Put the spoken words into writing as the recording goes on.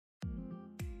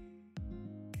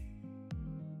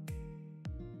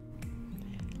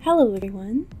Hello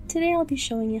everyone! Today I'll be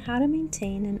showing you how to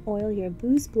maintain and oil your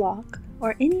booze block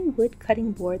or any wood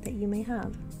cutting board that you may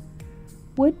have.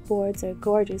 Wood boards are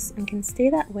gorgeous and can stay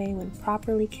that way when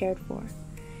properly cared for.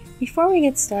 Before we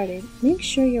get started, make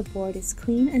sure your board is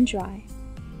clean and dry.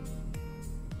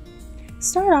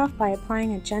 Start off by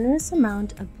applying a generous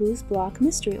amount of booze block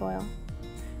mystery oil.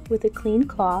 With a clean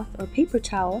cloth or paper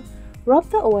towel, rub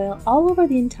the oil all over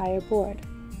the entire board.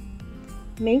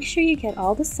 Make sure you get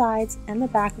all the sides and the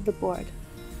back of the board.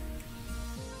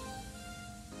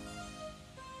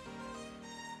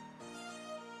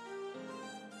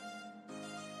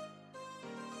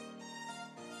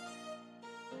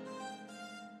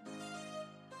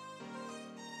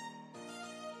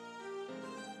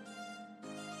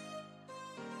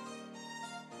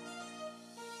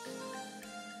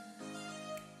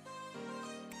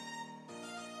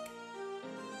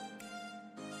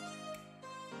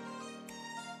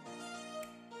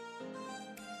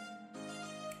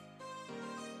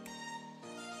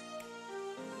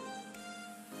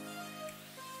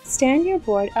 Stand your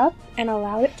board up and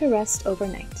allow it to rest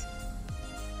overnight.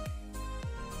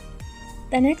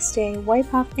 The next day,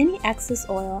 wipe off any excess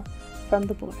oil from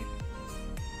the board.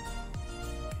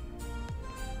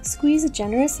 Squeeze a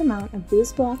generous amount of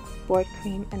booze block board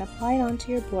cream and apply it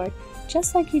onto your board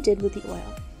just like you did with the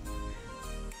oil.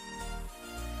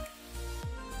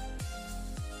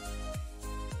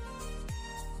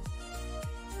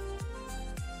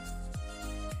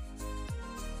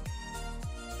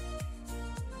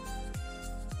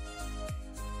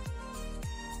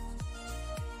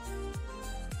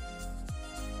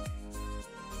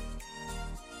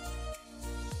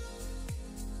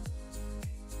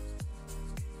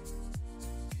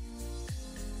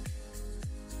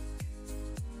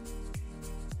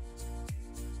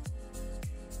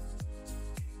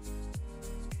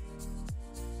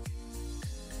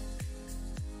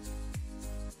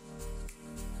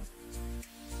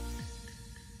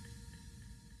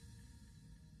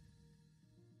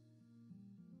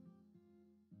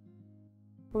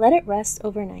 Let it rest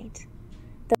overnight.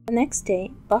 The next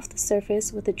day, buff the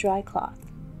surface with a dry cloth.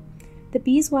 The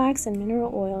beeswax and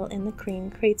mineral oil in the cream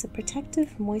creates a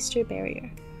protective moisture barrier.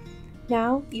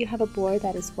 Now you have a board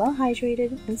that is well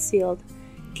hydrated and sealed,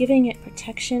 giving it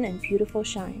protection and beautiful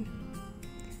shine.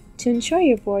 To ensure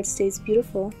your board stays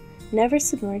beautiful, never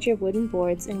submerge your wooden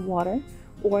boards in water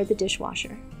or the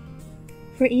dishwasher.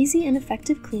 For easy and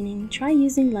effective cleaning, try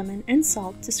using lemon and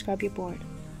salt to scrub your board.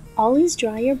 Always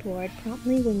dry your board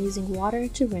promptly when using water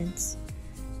to rinse.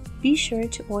 Be sure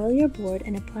to oil your board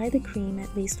and apply the cream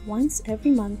at least once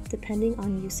every month depending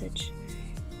on usage.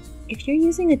 If you're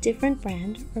using a different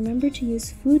brand, remember to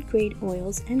use food-grade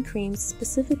oils and creams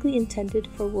specifically intended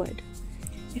for wood.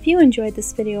 If you enjoyed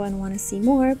this video and want to see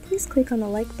more, please click on the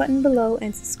like button below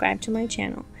and subscribe to my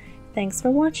channel. Thanks for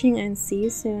watching and see you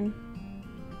soon!